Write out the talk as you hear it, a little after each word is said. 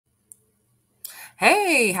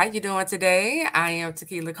Hey, how you doing today? I am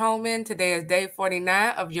Tequila Coleman. Today is day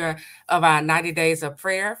 49 of our 90 days of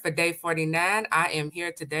prayer. For day 49, I am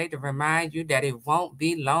here today to remind you that it won't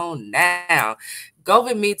be long now. Go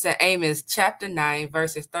with me to Amos chapter 9,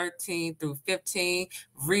 verses 13 through 15,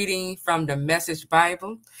 reading from the Message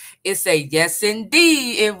Bible. It says, yes,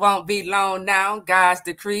 indeed, it won't be long now. God's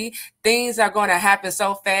decree. Things are going to happen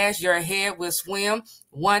so fast, your head will swim.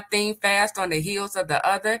 One thing fast on the heels of the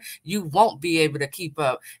other. You won't be able to keep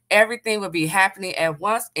up. Everything will be happening at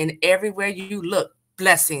once, and everywhere you look,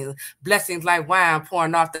 blessings like wine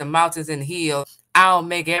pouring off the mountains and hills. I'll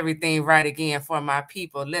make everything right again for my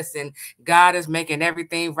people. Listen, God is making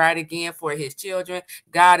everything right again for his children.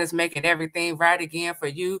 God is making everything right again for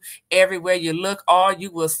you. Everywhere you look, all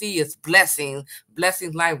you will see is blessings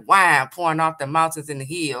like wine pouring off the mountains and the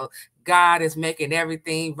hills. God is making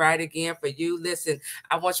everything right again for you. Listen,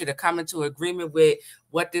 I want you to come into agreement with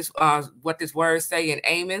what this word say in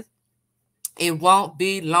Amos. It won't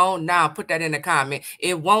be long now. Put that in the comment.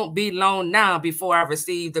 It won't be long now before I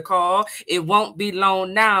receive the call. It won't be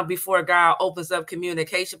long now before God opens up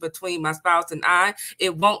communication between my spouse and I.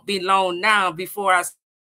 It won't be long now before I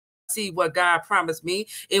see what God promised me.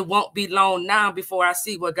 It won't be long now before I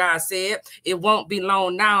see what God said. It won't be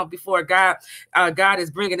long now before God is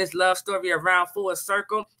bringing this love story around full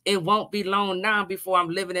circle. It won't be long now before I'm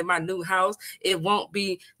living in my new house. It won't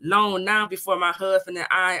be long now before my husband and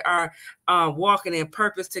I are walking in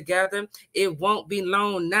purpose together. It won't be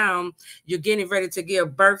long now. You're getting ready to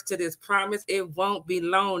give birth to this promise. It won't be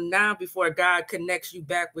long now before God connects you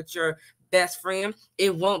back with your best friend.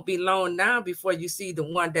 It won't be long now before you see the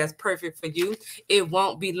one that's perfect for you. It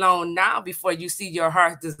won't be long now before you see your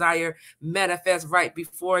heart's desire manifest right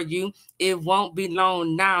before you. It won't be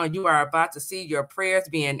long now. You are about to see your prayers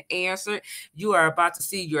being answered. You are about to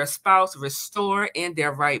see your spouse restored in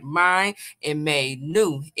their right mind and made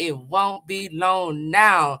new. It won't be long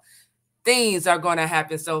now. Things are going to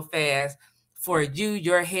happen so fast for you.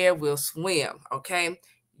 Your head will swim. Okay.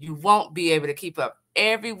 You won't be able to keep up.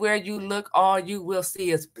 Everywhere you look, all you will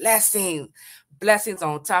see is blessings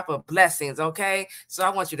on top of blessings. Okay. So I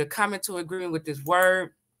want you to come into agreement with this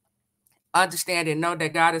word. Understand and know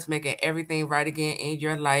that God is making everything right again in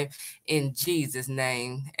your life. In Jesus'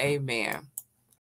 name, amen.